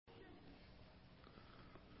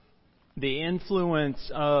The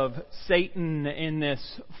influence of Satan in this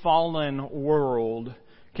fallen world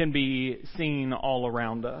can be seen all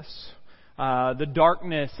around us. The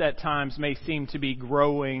darkness at times may seem to be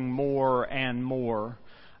growing more and more.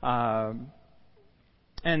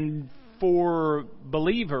 And for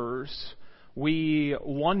believers, we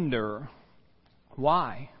wonder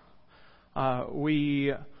why.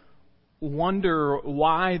 We wonder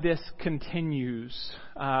why this continues,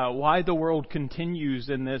 why the world continues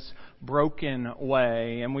in this broken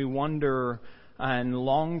way, and we wonder and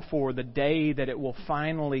long for the day that it will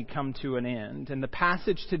finally come to an end. And the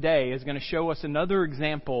passage today is going to show us another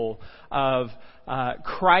example of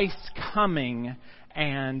Christ coming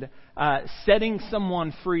and setting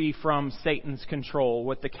someone free from Satan's control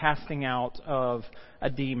with the casting out of a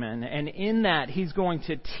demon. And in that, He's going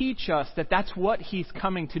to teach us that that's what He's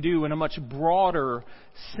coming to do in a much broader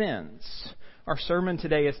sense. Our sermon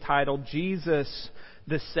today is titled, Jesus,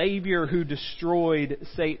 the Savior who destroyed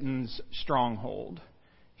Satan's stronghold.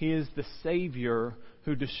 He is the Savior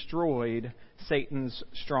who destroyed Satan's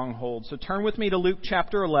stronghold. So turn with me to Luke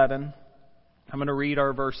chapter 11. I'm going to read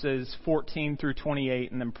our verses 14 through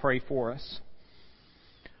 28 and then pray for us.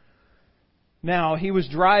 Now, he was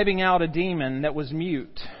driving out a demon that was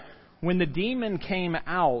mute. When the demon came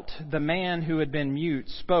out, the man who had been mute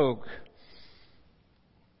spoke,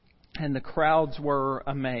 and the crowds were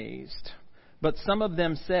amazed. But some of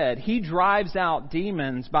them said, "He drives out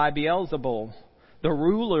demons by Beelzebul, the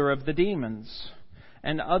ruler of the demons."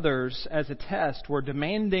 And others, as a test, were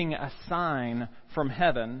demanding of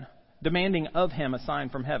him a sign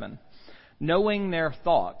from heaven. Knowing their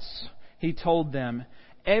thoughts, He told them,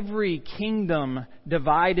 "Every kingdom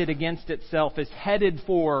divided against itself is headed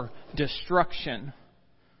for destruction,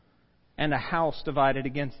 and a house divided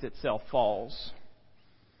against itself falls.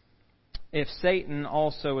 If Satan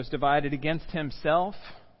also is divided against himself,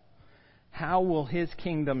 how will his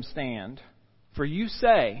kingdom stand? For you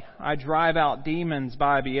say, I drive out demons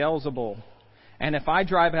by Beelzebul. And if I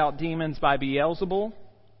drive out demons by Beelzebul,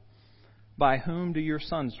 by whom do your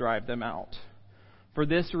sons drive them out? For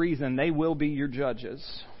this reason they will be your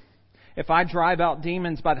judges. If I drive out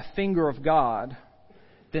demons by the finger of God,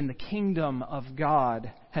 then the kingdom of God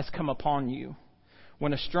has come upon you.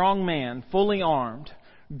 When a strong man, fully armed,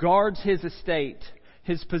 guards his estate,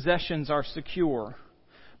 his possessions are secure.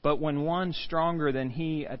 But when one stronger than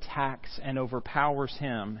he attacks and overpowers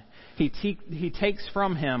him, he takes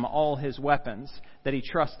from him all his weapons that he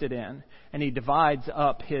trusted in, and he divides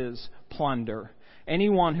up his plunder.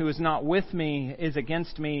 Anyone who is not with me is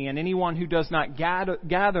against me, and anyone who does not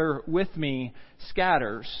gather with me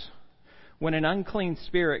scatters. When an unclean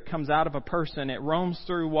spirit comes out of a person, it roams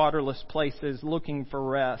through waterless places looking for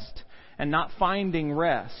rest, and not finding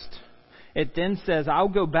rest. It then says, I'll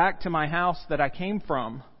go back to my house that I came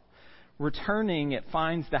from. Returning, it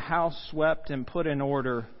finds the house swept and put in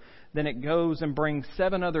order. Then it goes and brings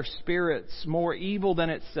 7 other spirits more evil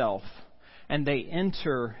than itself, and they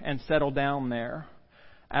enter and settle down there.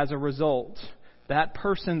 As a result, that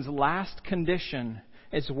person's last condition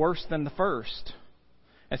is worse than the first.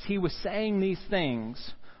 As he was saying these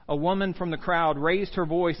things, a woman from the crowd raised her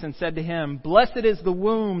voice and said to him, Blessed is the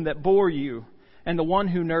womb that bore you and the one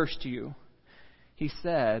who nursed you. He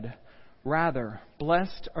said, Rather,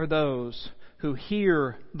 blessed are those who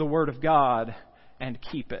hear the word of God and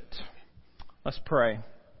keep it. Let's pray.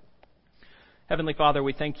 Heavenly Father,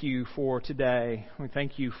 we thank you for today. We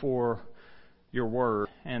thank you for your word.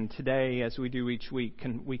 And today, as we do each week,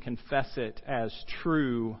 we confess it as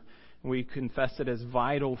true. We confess it as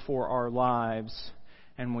vital for our lives.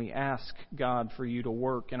 And we ask, God, for you to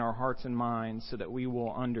work in our hearts and minds so that we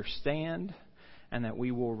will understand and that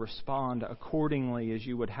we will respond accordingly as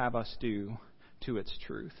you would have us do to its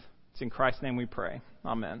truth. It's in Christ's name we pray.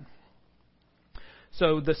 Amen.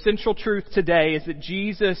 So the central truth today is that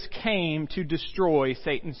Jesus came to destroy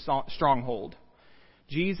Satan's stronghold.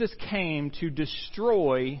 Jesus came to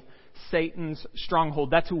destroy Satan's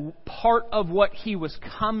stronghold. That's part of what he was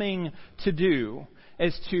coming to do,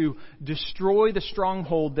 is to destroy the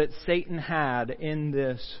stronghold that Satan had in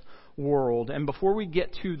this world. And before we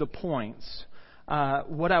get to the points,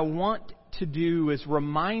 what I want to do is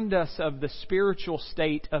remind us of the spiritual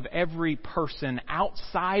state of every person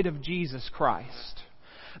outside of Jesus Christ.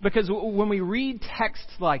 Because when we read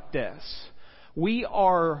texts like this, we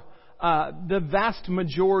are, the vast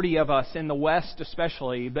majority of us in the West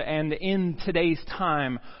especially, and in today's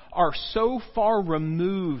time, are so far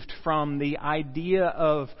removed from the idea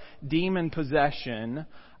of demon possession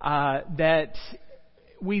that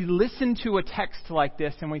we listen to a text like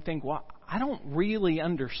this and we think, well, I don't really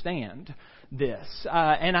understand this.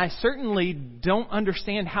 And I certainly don't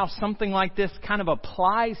understand how something like this kind of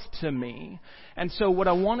applies to me. And so what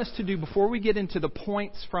I want us to do before we get into the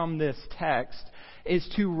points from this text is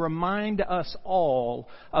to remind us all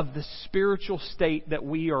of the spiritual state that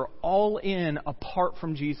we are all in apart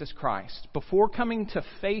from Jesus Christ. Before coming to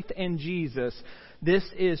faith in Jesus, this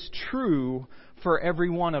is true for every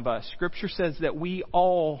one of us. Scripture says that we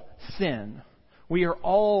all sin. We are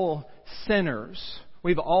all sinners.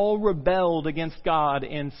 We've all rebelled against God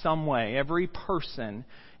in some way, every person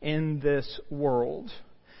in this world.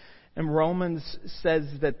 And Romans says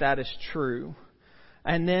that that is true.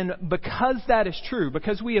 And then because that is true,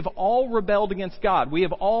 because we have all rebelled against God, we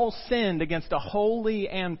have all sinned against a holy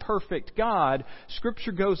and perfect God,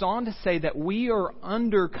 Scripture goes on to say that we are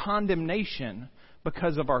under condemnation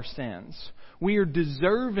because of our sins. We are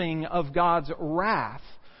deserving of God's wrath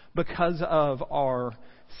because of our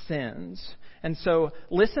sins. And so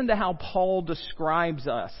listen to how Paul describes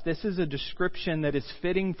us. This is a description that is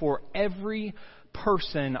fitting for every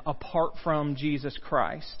person apart from Jesus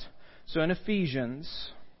Christ. So in Ephesians,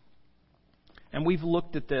 and we've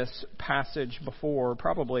looked at this passage before,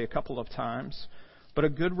 probably a couple of times, but a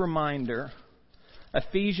good reminder,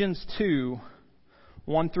 Ephesians 2,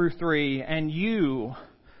 1 through 3, and you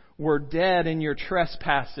were dead in your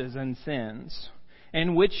trespasses and sins,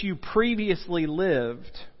 in which you previously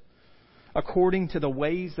lived, according to the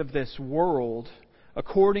ways of this world,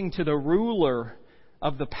 according to the ruler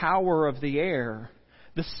of the power of the air,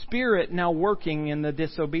 the spirit now working in the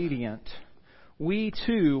disobedient. We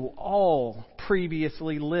too all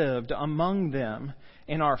previously lived among them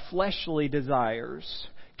in our fleshly desires,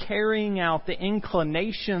 carrying out the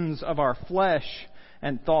inclinations of our flesh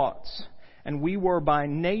and thoughts. And we were by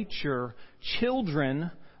nature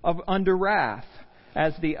children of under wrath,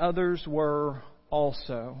 as the others were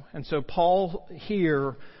also. And so Paul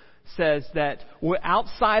here says that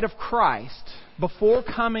outside of Christ, before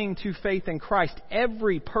coming to faith in Christ,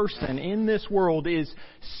 every person in this world is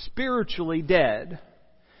spiritually dead.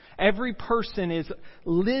 Every person is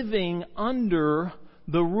living under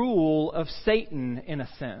the rule of Satan, in a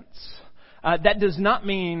sense. That does not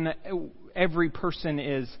mean every person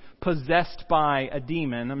is possessed by a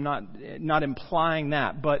demon. I'm not implying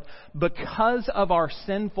that. But because of our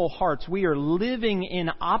sinful hearts, we are living in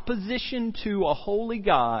opposition to a holy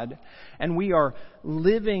God, and we are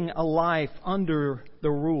living a life under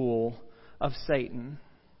the rule of Satan.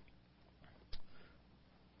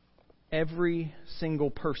 Every single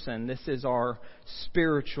person, this is our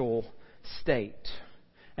spiritual state.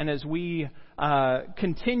 And as we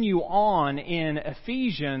continue on in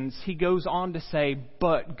Ephesians, he goes on to say,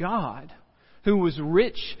 but God, who was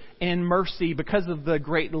rich in mercy because of the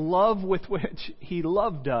great love with which he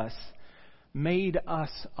loved us, made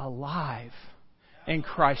us alive in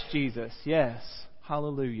Christ Jesus. Yes,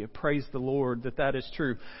 hallelujah. Praise the Lord that is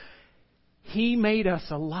true. He made us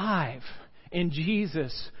alive in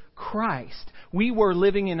Jesus Christ. We were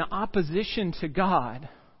living in opposition to God,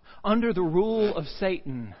 under the rule of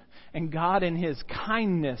Satan, and God in His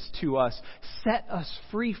kindness to us set us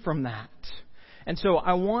free from that. And so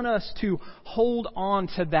I want us to hold on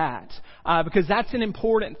to that because that's an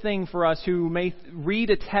important thing for us who may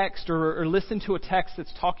read a text or listen to a text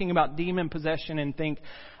that's talking about demon possession and think,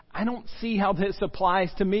 I don't see how this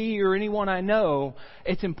applies to me or anyone I know.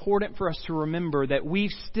 It's important for us to remember that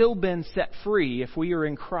we've still been set free, if we are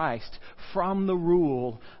in Christ, from the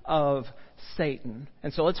rule of Satan.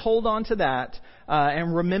 And so let's hold on to that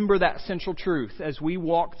and remember that central truth as we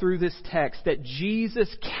walk through this text, that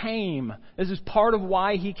Jesus came. This is part of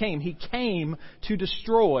why He came. He came to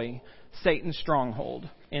destroy Satan's stronghold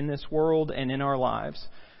in this world and in our lives.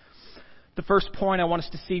 The first point I want us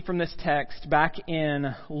to see from this text back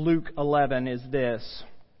in Luke 11 is this.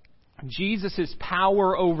 Jesus'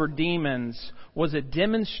 power over demons was a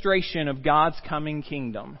demonstration of God's coming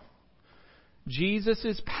kingdom.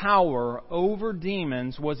 Jesus' power over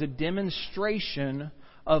demons was a demonstration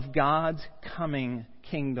of God's coming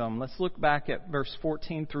kingdom. Let's look back at verse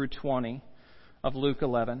 14 through 20 of Luke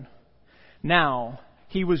 11. Now,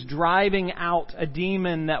 he was driving out a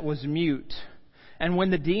demon that was mute. And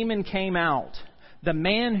when the demon came out, the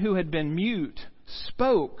man who had been mute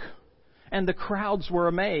spoke, and the crowds were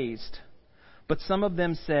amazed. But some of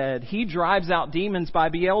them said, he drives out demons by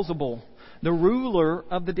Beelzebul, the ruler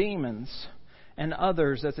of the demons. And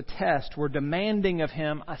others, as a test, were demanding of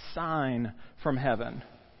him a sign from heaven.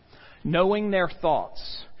 Knowing their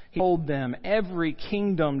thoughts, he told them, every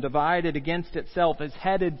kingdom divided against itself is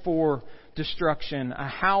headed for destruction. A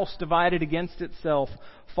house divided against itself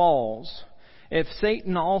falls. If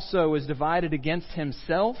Satan also is divided against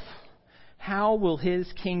himself, how will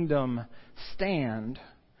his kingdom stand,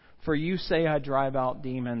 for you say I drive out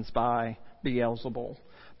demons by Beelzebul.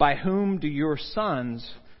 By whom do your sons...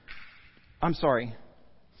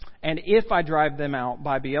 And if I drive them out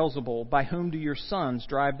by Beelzebul, by whom do your sons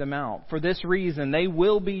drive them out? For this reason, they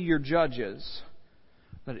will be your judges.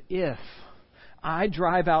 But if I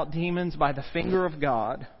drive out demons by the finger of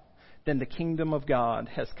God, then the kingdom of God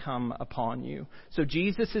has come upon you. So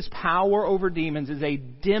Jesus' power over demons is a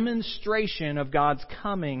demonstration of God's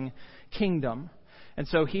coming kingdom. And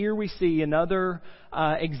so here we see another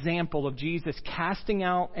example of Jesus casting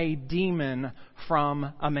out a demon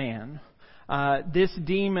from a man. This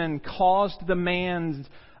demon caused the man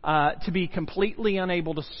to be completely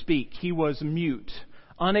unable to speak. He was mute,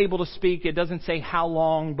 unable to speak. It doesn't say how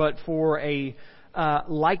long, but for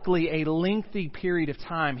likely a lengthy period of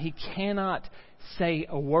time. He cannot say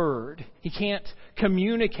a word. He can't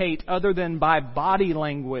communicate other than by body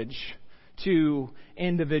language to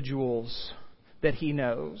individuals that he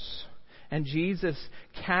knows. And Jesus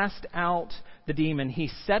cast out the demon. He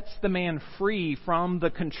sets the man free from the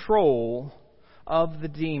control of the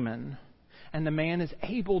demon. And the man is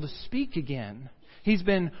able to speak again. He's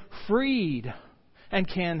been freed and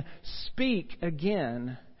can speak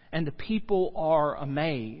again. And the people are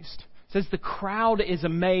amazed. It says the crowd is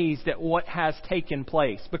amazed at what has taken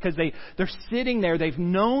place. Because they're sitting there. They've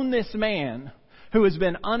known this man who has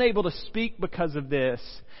been unable to speak because of this.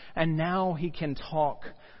 And now he can talk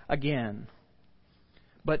again.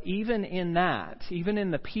 But even in that, even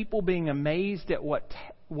in the people being amazed at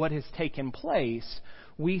what has taken place,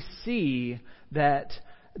 we see that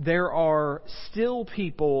there are still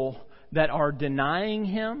people that are denying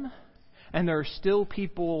him, and there are still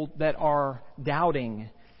people that are doubting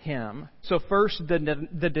him. So first,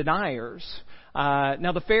 the deniers.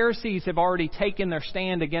 Now the Pharisees have already taken their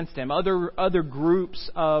stand against him. Other groups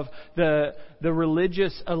of the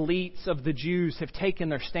religious elites of the Jews have taken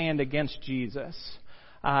their stand against Jesus.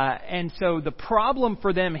 And so the problem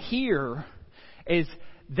for them here is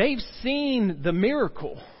they've seen the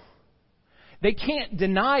miracle. They can't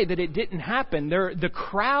deny that it didn't happen. The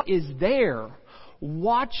crowd is there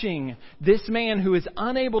watching this man who is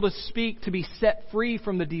unable to speak to be set free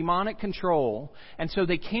from the demonic control. And so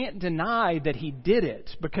they can't deny that he did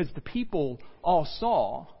it because the people all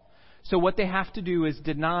saw. So what they have to do is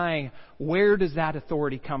deny, where does that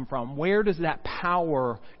authority come from? Where does that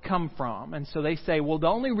power come from? And so they say, well, the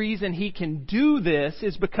only reason he can do this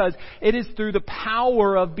is because it is through the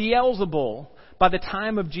power of Beelzebul. By the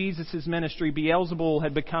time of Jesus' ministry, Beelzebul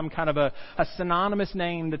had become kind of a synonymous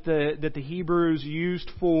name that the Hebrews used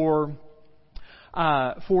for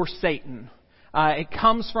Satan. It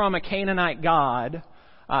comes from a Canaanite god,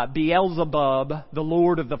 Beelzebub, the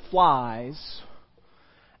Lord of the Flies.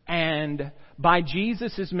 And by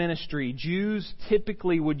Jesus' ministry, Jews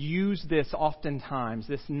typically would use this oftentimes,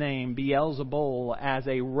 this name, Beelzebul, as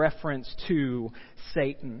a reference to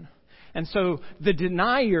Satan. And so the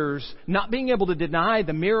deniers, not being able to deny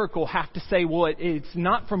the miracle, have to say, well, it's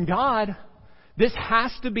not from God. This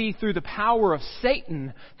has to be through the power of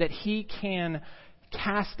Satan that he can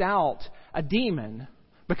cast out a demon,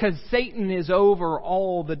 because Satan is over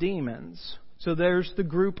all the demons. So there's the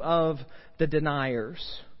group of the deniers.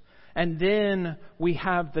 And then we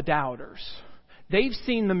have the doubters. They've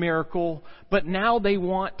seen the miracle, but now they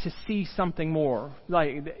want to see something more.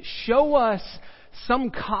 Like, show us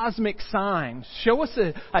some cosmic sign. Show us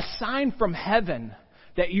a sign from heaven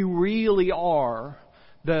that you really are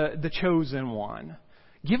the chosen one.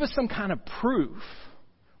 Give us some kind of proof.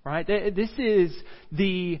 Right? This is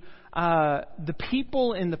the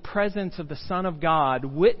people in the presence of the Son of God,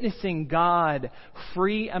 witnessing God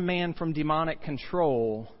free a man from demonic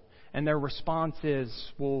control. And their response is,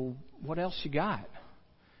 well, what else you got?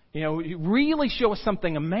 You really show us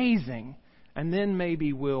something amazing, and then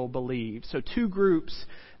maybe we'll believe. So two groups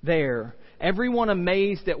there. Everyone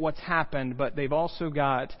amazed at what's happened, but they've also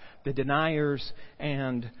got the deniers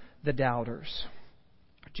and the doubters.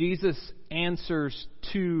 Jesus answers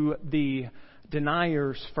to the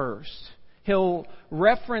deniers first. He'll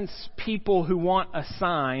reference people who want a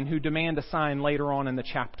sign, who demand a sign later on in the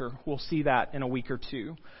chapter. We'll see that in a week or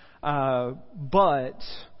two. But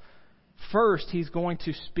first, he's going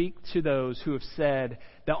to speak to those who have said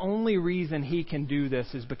the only reason he can do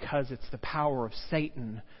this is because it's the power of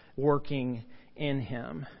Satan working in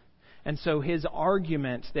him. And so his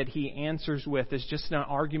argument that he answers with is just an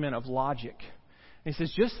argument of logic. He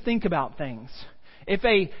says, just think about things. If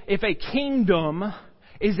a kingdom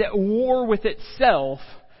is at war with itself,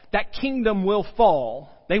 that kingdom will fall.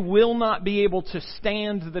 They will not be able to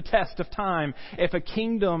stand the test of time if a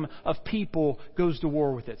kingdom of people goes to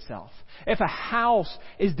war with itself. If a house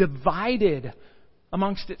is divided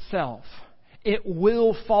amongst itself, it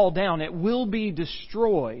will fall down. It will be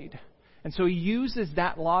destroyed. And so he uses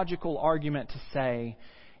that logical argument to say,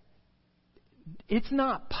 it's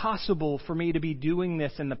not possible for me to be doing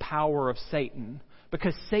this in the power of Satan,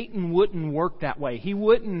 because Satan wouldn't work that way. He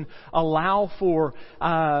wouldn't allow for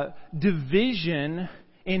division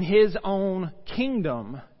in his own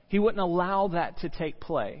kingdom. He wouldn't allow that to take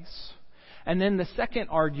place. And then the second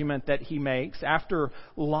argument that he makes, after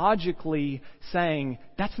logically saying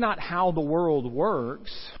that's not how the world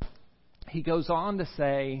works, he goes on to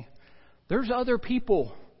say, there's other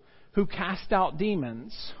people who cast out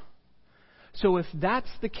demons. So if that's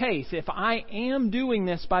the case, if I am doing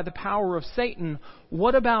this by the power of Satan,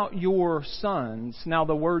 what about your sons? Now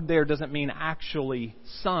the word there doesn't mean actually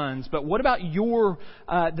sons, but what about your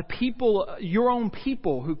own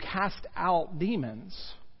people who cast out demons?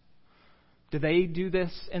 Do they do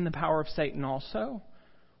this in the power of Satan also?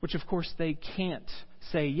 Which of course they can't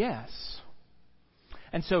say yes.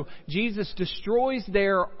 And so Jesus destroys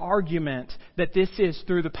their argument that this is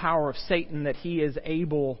through the power of Satan that he is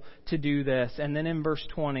able to do this. And then in verse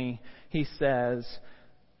 20, he says,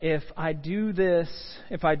 if I do this,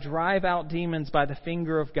 if I drive out demons by the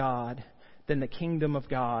finger of God, then the kingdom of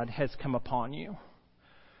God has come upon you.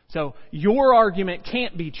 So your argument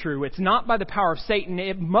can't be true. It's not by the power of Satan.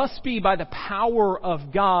 It must be by the power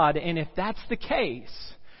of God. And if that's the case,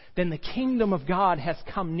 then the kingdom of God has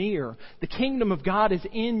come near. The kingdom of God is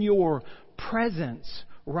in your presence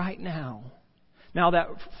right now. Now that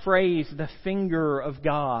phrase, the finger of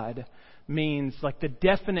God, means like the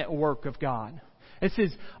definite work of God. It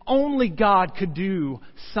says only God could do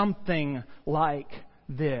something like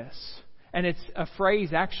this. And it's a phrase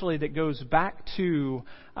actually that goes back to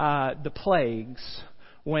the plagues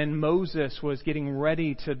when Moses was getting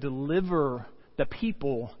ready to deliver the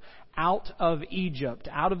people out of Egypt,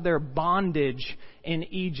 out of their bondage in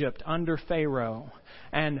Egypt under Pharaoh.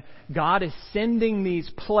 And God is sending these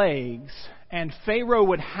plagues, and Pharaoh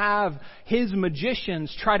would have his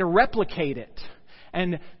magicians try to replicate it.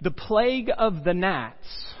 And the plague of the gnats,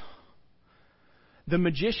 the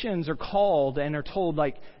magicians are called and are told,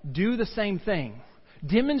 do the same thing.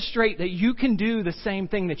 Demonstrate that you can do the same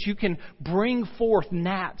thing, that you can bring forth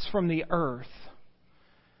gnats from the earth.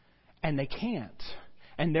 And they can't.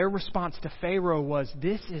 And their response to Pharaoh was,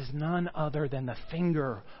 this is none other than the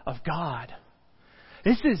finger of God.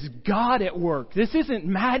 This is God at work. This isn't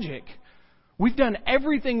magic. We've done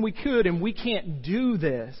everything we could and we can't do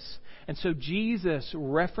this. And so Jesus,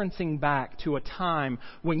 referencing back to a time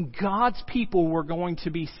when God's people were going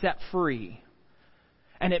to be set free,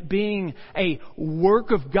 and it being a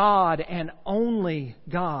work of God and only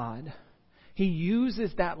God, he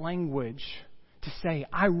uses that language to say,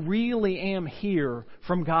 I really am here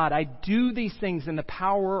from God. I do these things in the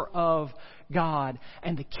power of God,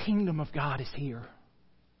 and the kingdom of God is here.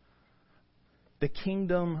 The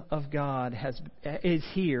kingdom of God is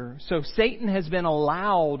here. So Satan has been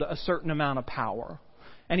allowed a certain amount of power,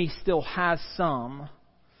 and he still has some.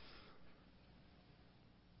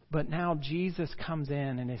 But now Jesus comes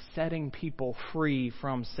in and is setting people free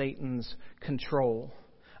from Satan's control.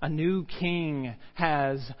 A new king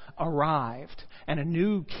has arrived, and a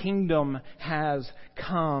new kingdom has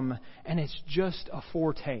come, and it's just a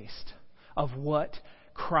foretaste of what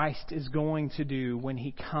Christ is going to do when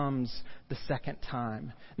he comes the second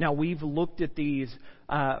time. Now, we've looked at these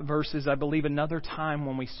verses, I believe, another time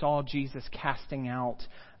when we saw Jesus casting out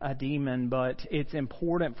a demon, but it's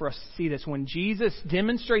important for us to see this. When Jesus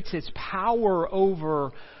demonstrates his power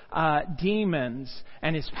over demons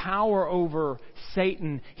and his power over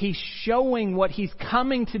Satan, he's showing what he's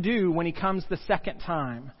coming to do when he comes the second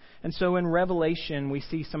time. And so in Revelation, we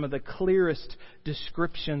see some of the clearest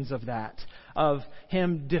descriptions of that, of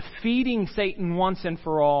him defeating Satan once and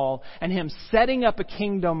for all, and him setting up a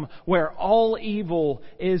kingdom where all evil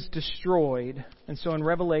is destroyed. And so in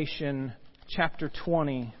Revelation chapter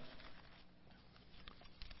 20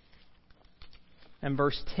 and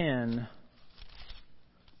verse 10,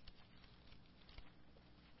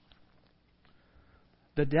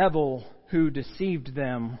 the devil who deceived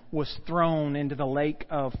them was thrown into the lake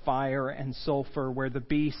of fire and sulfur, where the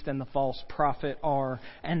beast and the false prophet are,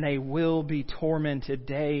 and they will be tormented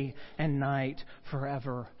day and night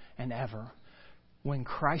forever and ever. When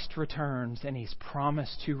Christ returns, and he's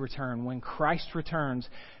promised to return, when Christ returns,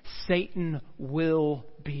 Satan will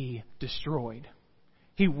be destroyed.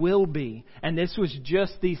 He will be. And this was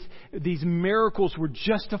just, these miracles were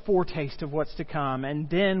just a foretaste of what's to come. And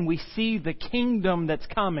then we see the kingdom that's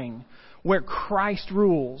coming, where Christ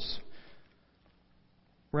rules.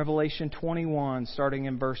 Revelation 21, starting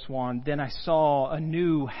in verse 1. Then I saw a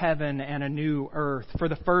new heaven and a new earth. For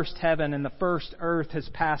the first heaven and the first earth has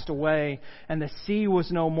passed away, and the sea was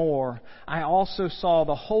no more. I also saw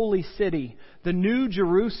the holy city, the new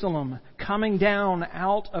Jerusalem, coming down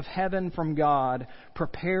out of heaven from God,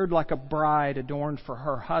 prepared like a bride adorned for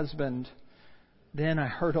her husband. Then I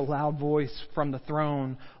heard a loud voice from the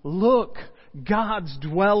throne. Look, God's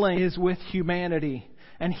dwelling is with humanity,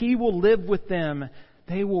 and He will live with them.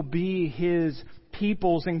 They will be His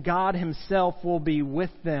peoples, and God Himself will be with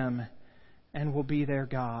them and will be their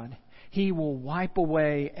God. He will wipe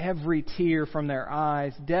away every tear from their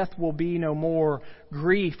eyes. Death will be no more.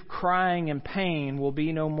 Grief, crying, and pain will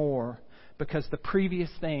be no more, because the previous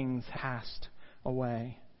things passed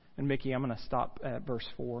away. And Mickey, I'm going to stop at verse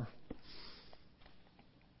 4.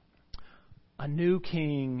 A new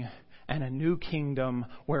king and a new kingdom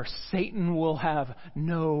where Satan will have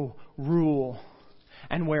no rule,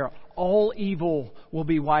 and where all evil will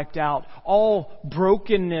be wiped out, all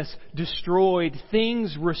brokenness destroyed,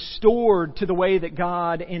 things restored to the way that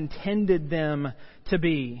God intended them to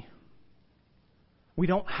be. We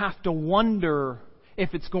don't have to wonder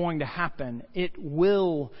if it's going to happen. It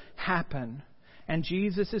will happen. And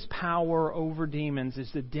Jesus' power over demons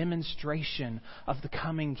is the demonstration of the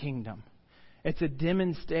coming kingdom. It's a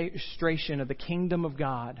demonstration of the kingdom of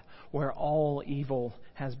God where all evil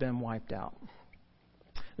has been wiped out.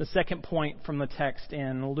 The second point from the text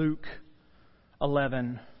in Luke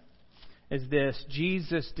 11 is this: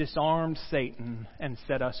 Jesus disarmed Satan and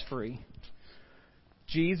set us free.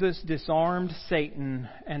 Jesus disarmed Satan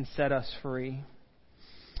and set us free.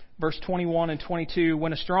 Verse 21 and 22,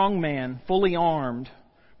 when a strong man, fully armed,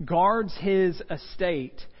 guards his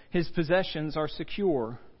estate, his possessions are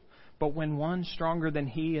secure. But when one stronger than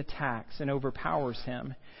he attacks and overpowers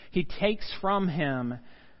him, he takes from him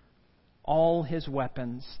all his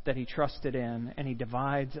weapons that he trusted in, and he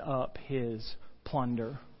divides up his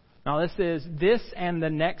plunder. Now this and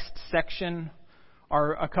the next section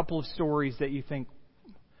are a couple of stories that you think,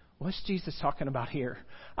 what's Jesus talking about here?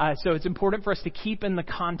 So it's important for us to keep in the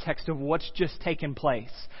context of what's just taken place.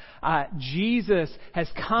 Jesus has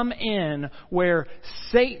come in where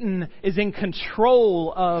Satan is in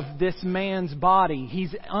control of this man's body.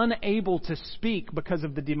 He's unable to speak because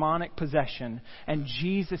of the demonic possession. And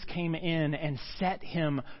Jesus came in and set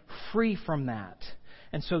him free from that.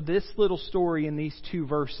 And so this little story in these two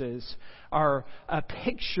verses are a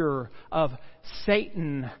picture of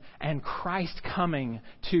Satan and Christ coming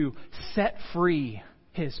to set free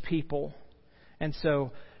His people. And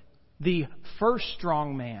so the first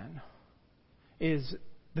strong man is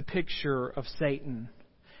the picture of Satan.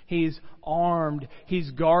 He's armed.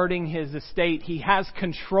 He's guarding his estate. He has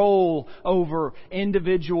control over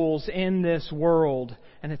individuals in this world.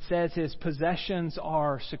 And it says his possessions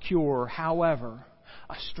are secure. However,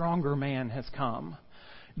 a stronger man has come.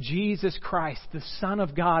 Jesus Christ, the Son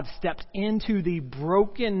of God, steps into the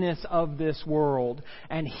brokenness of this world,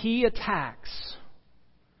 and He attacks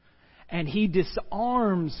and He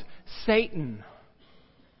disarms Satan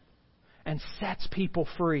and sets people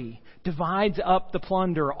free, divides up the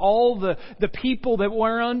plunder. All the people that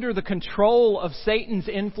were under the control of Satan's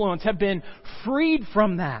influence have been freed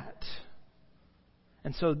from that.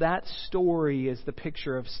 And so that story is the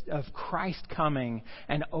picture of Christ coming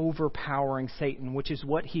and overpowering Satan, which is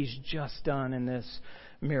what He's just done in this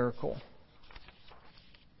miracle.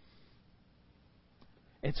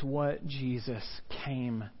 It's what Jesus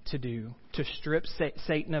came to do, to strip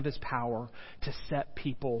Satan of his power, to set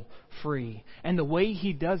people free. And the way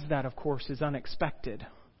He does that, of course, is unexpected.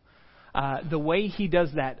 The way He does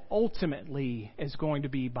that ultimately is going to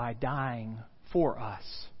be by dying for us.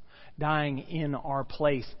 Dying in our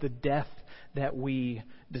place, the death that we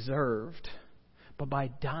deserved. But by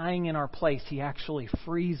dying in our place, He actually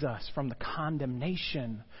frees us from the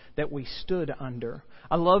condemnation that we stood under.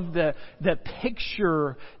 I love the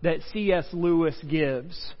picture that C.S. Lewis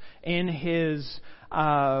gives in his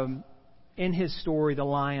story, The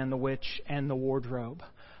Lion, the Witch, and the Wardrobe.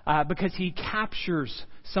 Because he captures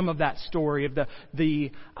some of that story of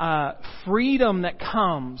the freedom that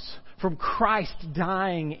comes from Christ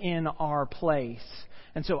dying in our place.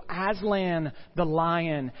 And so Aslan the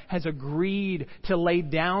lion has agreed to lay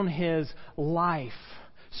down his life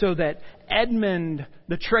so that Edmund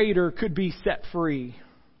the traitor could be set free.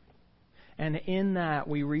 And in that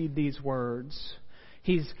we read these words.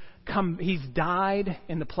 He's died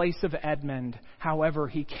in the place of Edmund. However,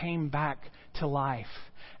 he came back to life.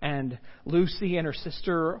 And Lucy and her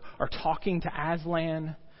sister are talking to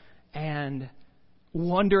Aslan and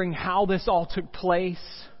wondering how this all took place.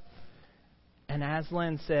 And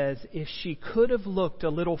Aslan says, if she could have looked a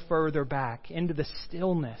little further back into the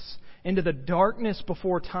stillness, into the darkness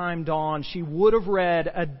before time dawned, she would have read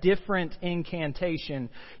a different incantation.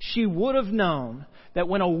 She would have known that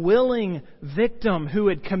when a willing victim who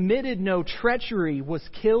had committed no treachery was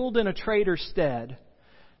killed in a traitor's stead,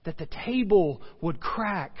 that the table would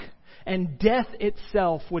crack and death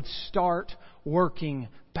itself would start working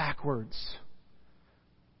backwards.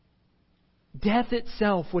 Death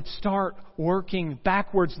itself would start working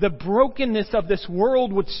backwards. The brokenness of this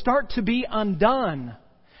world would start to be undone.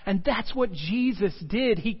 And that's what Jesus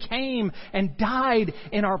did. He came and died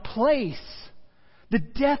in our place. The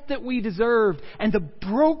death that we deserved and the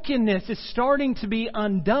brokenness is starting to be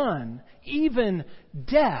undone. Even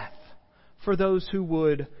death for those who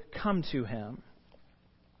would come to Him.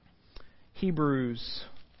 Hebrews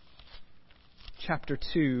chapter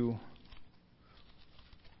 2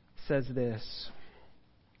 says this,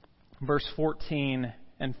 verse 14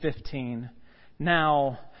 and 15.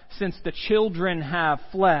 Now, since the children have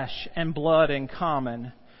flesh and blood in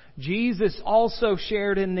common, Jesus also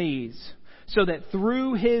shared in these, so that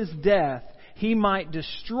through His death He might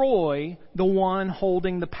destroy the one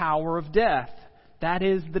holding the power of death, that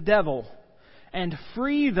is, the devil, and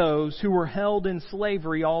free those who were held in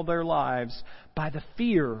slavery all their lives by the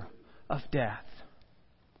fear of death.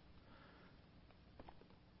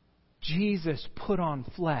 Jesus put on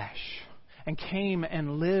flesh and came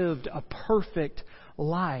and lived a perfect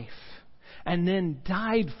life and then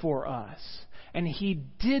died for us. And He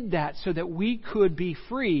did that so that we could be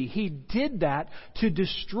free. He did that to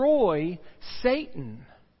destroy Satan.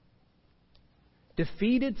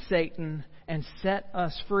 Defeated Satan and set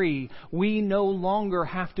us free. We no longer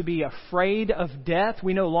have to be afraid of death.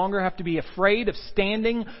 We no longer have to be afraid of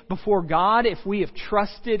standing before God if we have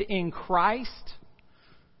trusted in Christ.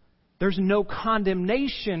 There's no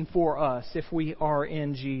condemnation for us if we are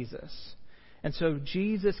in Jesus. And so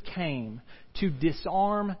Jesus came to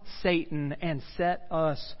disarm Satan and set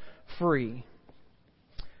us free.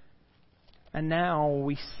 And now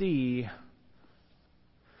we see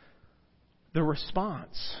the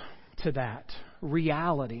response to that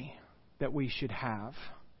reality that we should have.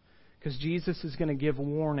 Because Jesus is going to give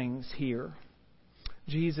warnings here.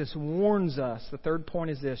 Jesus warns us, the third point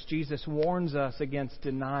is this, Jesus warns us against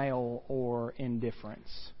denial or indifference.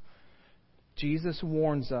 Jesus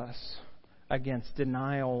warns us against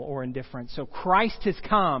denial or indifference. So Christ has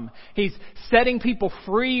come. He's setting people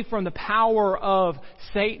free from the power of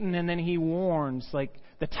Satan, and then He warns, like,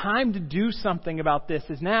 the time to do something about this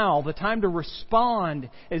is now. The time to respond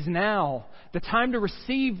is now. The time to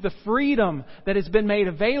receive the freedom that has been made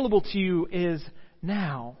available to you is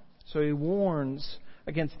now. So He warns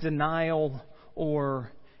against denial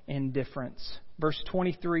or indifference. Verse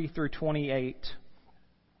 23 through 28.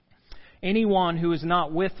 Anyone who is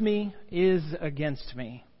not with me is against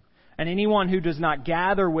me, and anyone who does not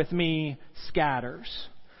gather with me scatters.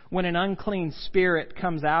 When an unclean spirit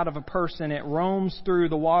comes out of a person, it roams through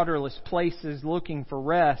the waterless places looking for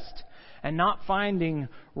rest, and not finding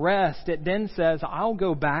rest, it then says, I'll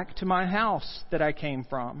go back to my house that I came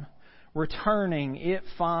from. Returning, it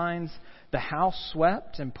finds the house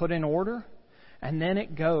swept and put in order, and then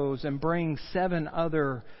it goes and brings 7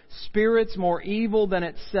 other spirits more evil than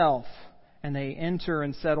itself, and they enter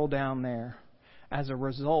and settle down there. As a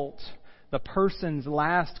result, the person's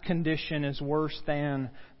last condition is worse than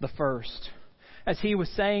the first. As he was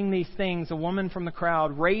saying these things, a woman from the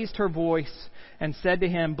crowd raised her voice and said to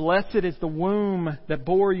him, Blessed is the womb that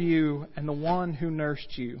bore you and the one who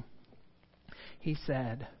nursed you. He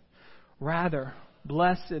said, Rather,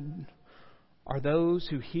 blessed are those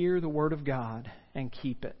who hear the word of God and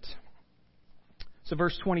keep it. So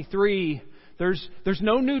verse 23, there's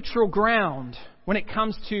no neutral ground when it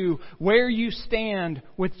comes to where you stand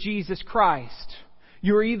with Jesus Christ.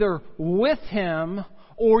 You're either with Him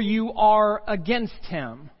or you are against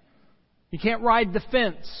Him. You can't ride the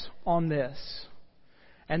fence on this.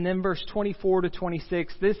 And then verse 24 to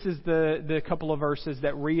 26, this is the couple of verses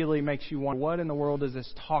that really makes you wonder, what in the world is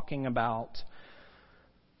this talking about?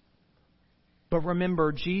 But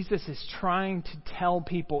remember, Jesus is trying to tell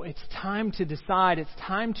people it's time to decide, it's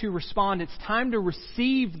time to respond, it's time to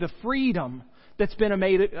receive the freedom that's been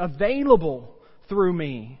made available through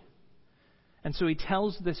me. And so He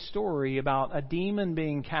tells this story about a demon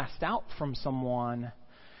being cast out from someone.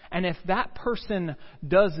 And if that person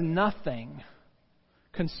does nothing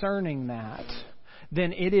concerning that,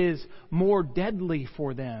 then it is more deadly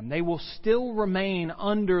for them. They will still remain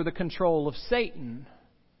under the control of Satan.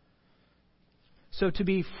 So to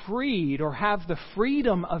be freed or have the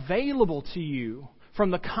freedom available to you from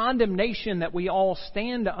the condemnation that we all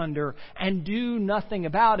stand under and do nothing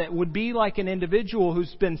about it would be like an individual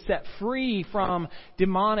who's been set free from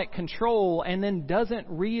demonic control and then doesn't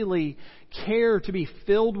really care to be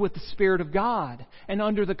filled with the Spirit of God and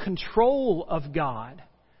under the control of God.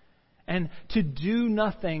 And to do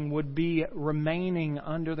nothing would be remaining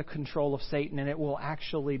under the control of Satan, and it will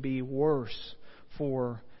actually be worse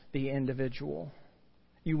for the individual.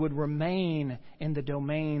 You would remain in the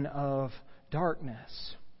domain of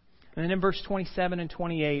darkness. And then in verse 27 and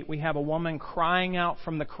 28, we have a woman crying out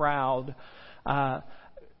from the crowd,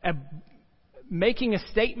 making a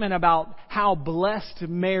statement about how blessed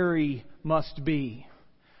Mary must be.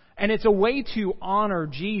 And it's a way to honor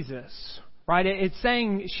Jesus, right?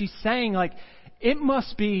 She's saying like, it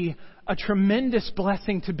must be a tremendous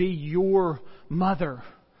blessing to be your mother.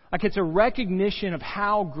 Like it's a recognition of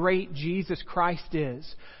how great Jesus Christ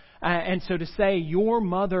is. And so to say, your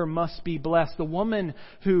mother must be blessed. The woman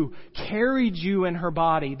who carried you in her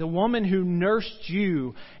body, the woman who nursed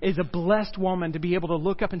you, is a blessed woman to be able to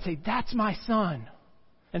look up and say, that's my son.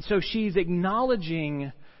 And so she's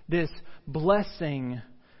acknowledging this blessing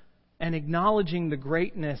and acknowledging the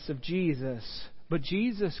greatness of Jesus. But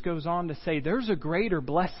Jesus goes on to say, there's a greater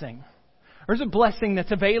blessing. There's a blessing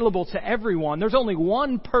that's available to everyone. There's only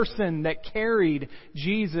one person that carried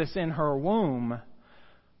Jesus in her womb.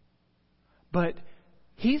 But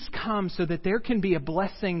He's come so that there can be a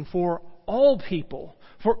blessing for all people.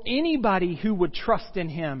 For anybody who would trust in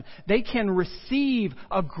Him, they can receive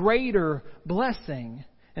a greater blessing.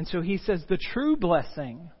 And so He says the true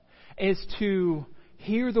blessing is to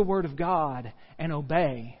hear the Word of God and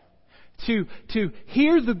obey. To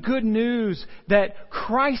hear the good news that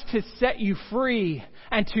Christ has set you free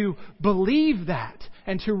and to believe that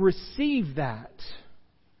and to receive that.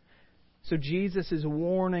 So Jesus is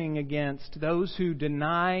warning against those who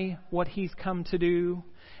deny what He's come to do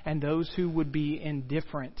and those who would be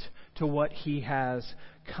indifferent to what He has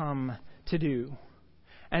come to do.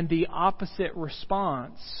 And the opposite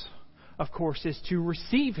response, of course, is to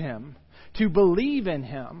receive Him, to believe in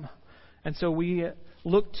Him. And so we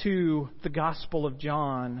look to the Gospel of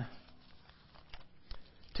John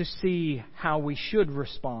to see how we should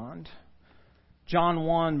respond. John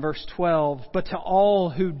 1 verse 12, but to all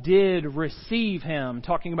who did receive Him,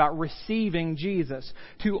 talking about receiving Jesus,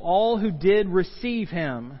 to all who did receive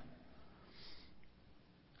Him,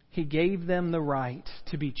 He gave them the right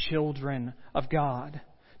to be children of God,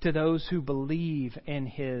 to those who believe in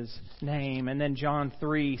His name. And then John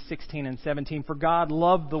 3:16 and 17, for God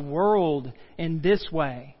loved the world in this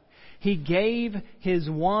way. He gave His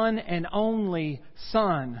one and only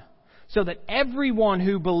Son, so that everyone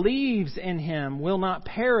who believes in Him will not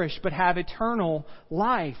perish but have eternal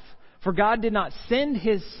life. For God did not send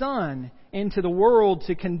His Son into the world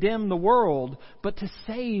to condemn the world, but to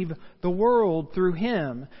save the world through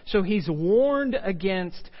Him. So He's warned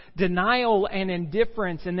against denial and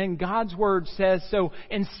indifference. And then God's Word says, so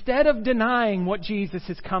instead of denying what Jesus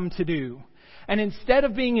has come to do, and instead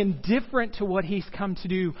of being indifferent to what He's come to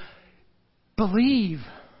do, believe.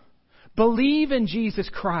 Believe in Jesus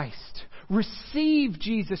Christ. Receive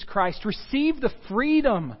Jesus Christ. Receive the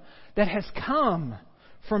freedom that has come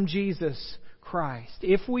from Jesus Christ.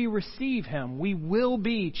 If we receive Him, we will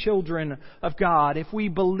be children of God. If we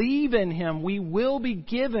believe in Him, we will be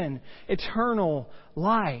given eternal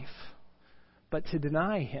life. But to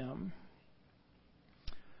deny Him,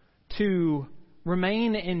 to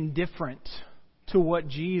remain indifferent to what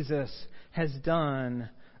Jesus has done,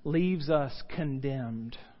 leaves us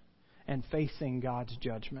condemned and facing God's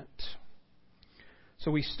judgment.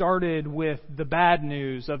 So we started with the bad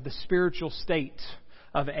news of the spiritual state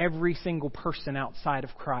of every single person outside of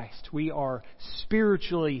Christ. We are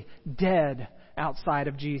spiritually dead outside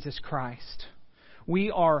of Jesus Christ.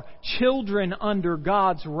 We are children under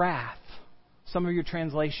God's wrath. Some of your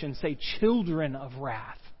translations say children of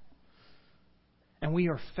wrath. And we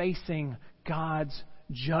are facing God's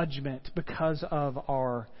judgment because of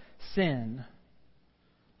our sin.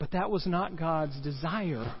 But that was not God's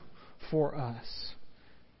desire for us.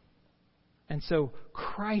 And so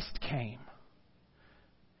Christ came.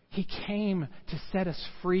 He came to set us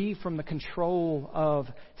free from the control of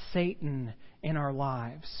Satan in our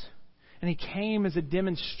lives. And He came as a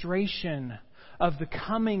demonstration of the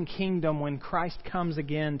coming kingdom when Christ comes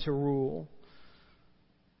again to rule.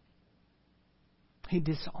 He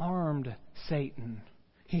disarmed Satan.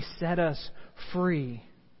 He set us free.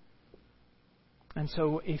 And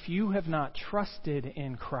so if you have not trusted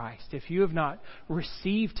in Christ, if you have not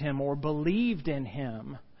received Him or believed in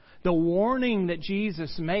Him, the warning that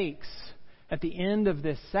Jesus makes at the end of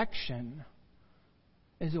this section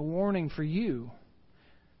is a warning for you.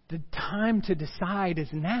 The time to decide is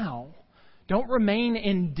now. Don't remain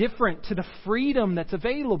indifferent to the freedom that's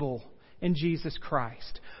available in Jesus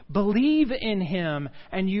Christ. Believe in Him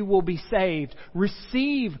and you will be saved.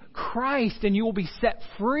 Receive Christ and you will be set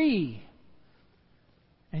free.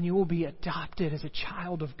 And you will be adopted as a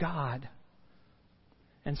child of God.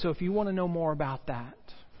 And so if you want to know more about that,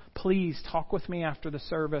 please talk with me after the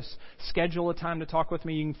service. Schedule a time to talk with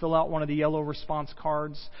me. You can fill out one of the yellow response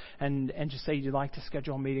cards and just say you'd like to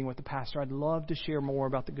schedule a meeting with the pastor. I'd love to share more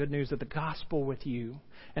about the good news of the gospel with you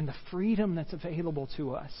and the freedom that's available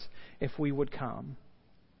to us if we would come.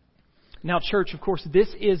 Now, church, of course, this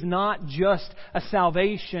is not just a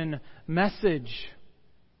salvation message.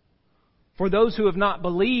 For those who have not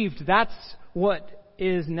believed, that's what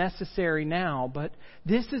is necessary now. But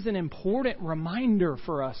this is an important reminder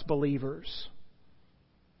for us believers.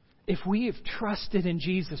 If we have trusted in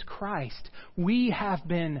Jesus Christ, we have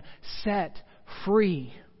been set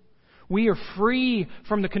free. We are free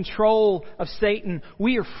from the control of Satan.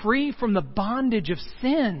 We are free from the bondage of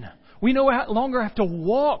sin. We no longer have to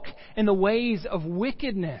walk in the ways of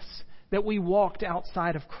wickedness that we walked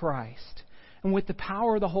outside of Christ. And with the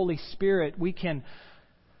power of the Holy Spirit, we can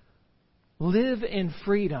live in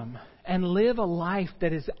freedom and live a life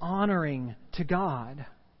that is honoring to God.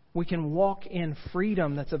 We can walk in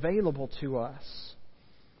freedom that's available to us.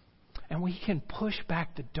 And we can push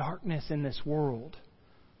back the darkness in this world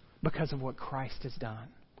because of what Christ has done.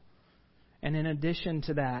 And in addition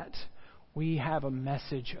to that, we have a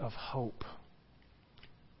message of hope.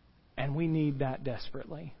 And we need that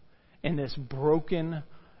desperately. In this broken,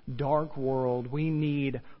 dark world, we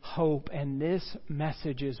need hope, and this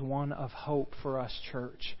message is one of hope for us,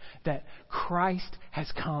 church. That Christ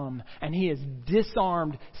has come and He has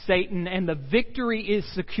disarmed Satan, and the victory is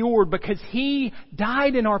secured because He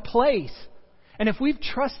died in our place. And if we've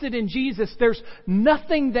trusted in Jesus, there's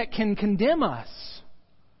nothing that can condemn us.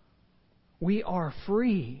 We are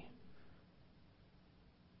free.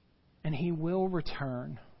 And He will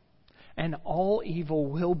return, and all evil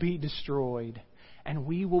will be destroyed. And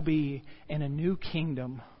we will be in a new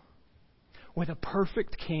kingdom with a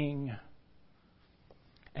perfect king.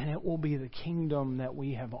 And it will be the kingdom that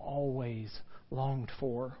we have always longed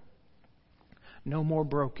for. No more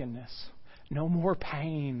brokenness. No more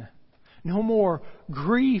pain. No more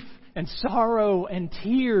grief and sorrow and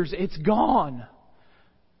tears. It's gone.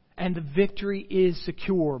 And the victory is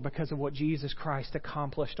secure because of what Jesus Christ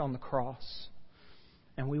accomplished on the cross.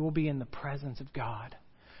 And we will be in the presence of God.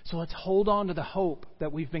 So let's hold on to the hope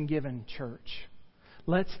that we've been given, church.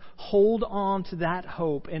 Let's hold on to that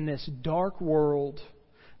hope in this dark world,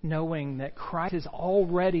 knowing that Christ has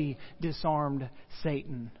already disarmed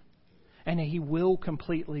Satan, and He will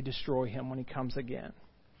completely destroy him when He comes again.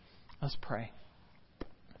 Let's pray.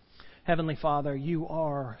 Heavenly Father, You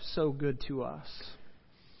are so good to us.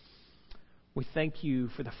 We thank You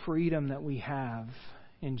for the freedom that we have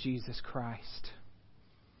in Jesus Christ.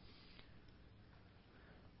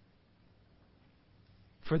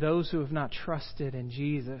 For those who have not trusted in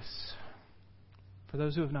Jesus, for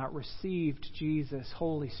those who have not received Jesus,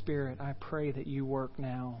 Holy Spirit, I pray that You work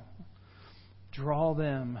now. Draw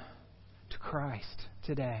them to Christ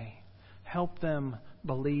today. Help them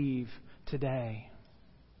believe today.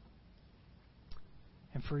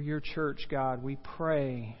 And for Your church, God, we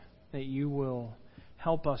pray that You will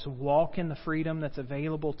help us walk in the freedom that's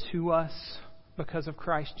available to us because of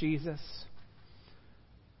Christ Jesus.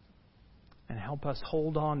 And help us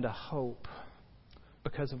hold on to hope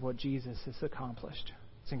because of what Jesus has accomplished.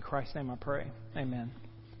 It's in Christ's name I pray. Amen.